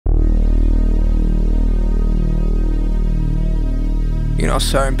know,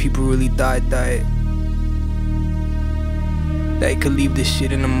 certain people really died. They could leave this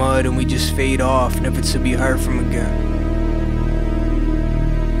shit in the mud and we just fade off, never to be heard from again.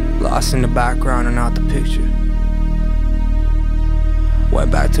 Lost in the background and out the picture.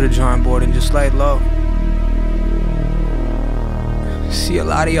 Went back to the drawing board and just laid low. See, a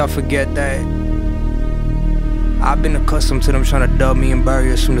lot of y'all forget that I've been accustomed to them trying to dub me and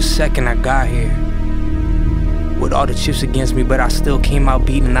bury us from the second I got here. With all the chips against me, but I still came out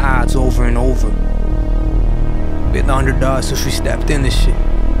beating the odds over and over. Been the underdog since we stepped in this shit.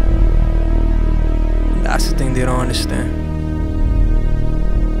 And that's the thing they don't understand.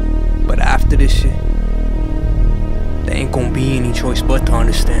 But after this shit, there ain't gonna be any choice but to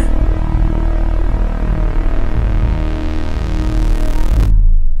understand.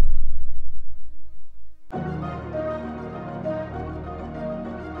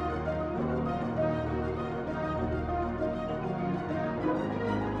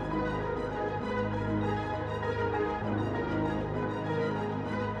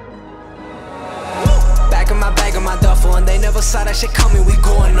 Duffle, and they never saw that shit coming, we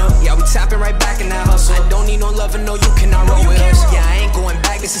going up. Yeah, we tapping right back in that hustle. I don't need no love and no, you cannot roll with us. Yeah, I ain't going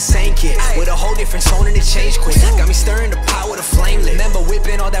back, this the same kid with a whole different tone and it changed quick. Got me stirring the pot with a flame lit. Remember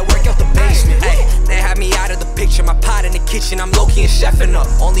whipping all that work out the basement. Ay, they had me out of the picture, my pot in the kitchen, I'm low-key and chefing up.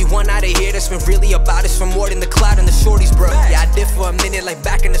 Only one out of here that's been really about it's from more than the cloud and the shorties, bro. Yeah, I did for a minute like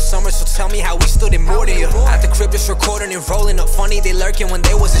back in the summer, so tell me how we stood in more than you. At the crib just recording and rolling up, funny they lurking when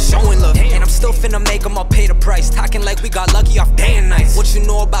they wasn't showing love. And I'm still finna make them all pay the price, talking like we got lucky off day and nights. What you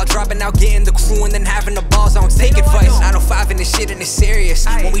know about dropping out, getting the crew, and then having the balls, I don't take advice. 905 in this shit and it's serious.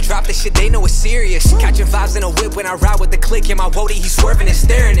 When we drop this shit, they know it's serious. Catching vibes in a whip when I ride with the click, and my woody, he swerving and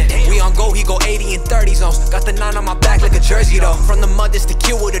staring it. We on go, he go 80 and 30 zones. Got the 9 on my back like a jersey though. From the mud, this the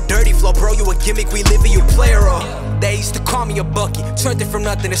kill with a dirty flow. Bro, you a gimmick, we live it, you play a role. They used to call me a bucky, turned it from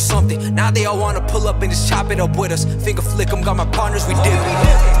nothing to something. Now they all wanna pull up and just chop it up with us. Finger flick them, got my partners, we did.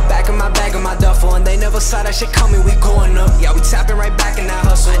 Back in my bag of my duffel, and they never saw that shit coming, we going up. Yeah, we tapping right back in that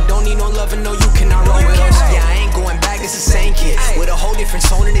hustle. I don't need no love and no, you cannot roll with us. Yeah, I ain't going back, this the same kid with a whole different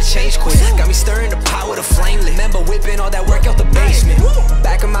tone and it changed quick. Got me stirring the pot with a flame lit. Remember whipping all that work out the basement.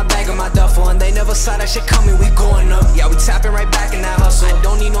 Back in my bag of my duffel, and they never saw that shit coming, we going up. Yeah, we tapping right back in that hustle. I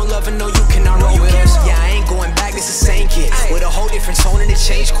don't need no love and no, you cannot roll with us. Yeah, I ain't going back, this the same kid with a whole different tone and it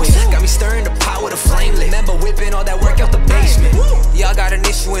changed quick. Got me stirring the pot with a flame lit. Remember whipping all that work out the basement. Y'all got an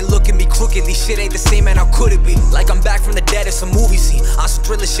issue and look at me crookedly. Shit ain't the same, man, how could it be? Like I'm back from the dead, it's a movie scene. On some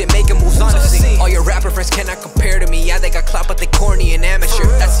thriller shit, making moves on the scene. All your rapper friends cannot compare to me. Yeah, they got clout, but they corny and amateur.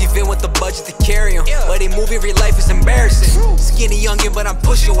 That's even with the budget to carry them. But they move in real life is embarrassing. Skinny youngin', but I'm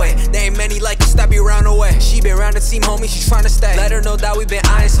pushing away. There ain't many like us that be round away. She been round the team, homie, she tryna stay. Let her know that we been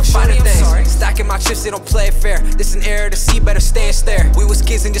eyeing some finer things. Stacking my chips, they don't play it fair. This an error to see, better stay and stare. We was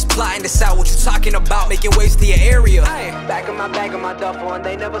kids and just plotting this out. What you talking about? Making waves to your area. Back in my bag of my duffel, and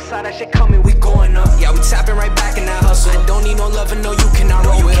they never saw that shit coming, we going up. Yeah, we tapping right back in that hustle. I don't need no love and no, you cannot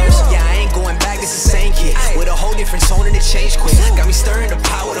roll with us. Yeah, I ain't going back, this the same kid with a whole different tone and it changed quick. Got me stirring the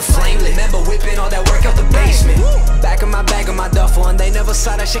pot with a flame lit. Remember whipping all that work out the basement. Back in my bag of my duffel, and they never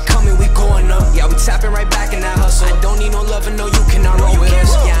saw that shit coming.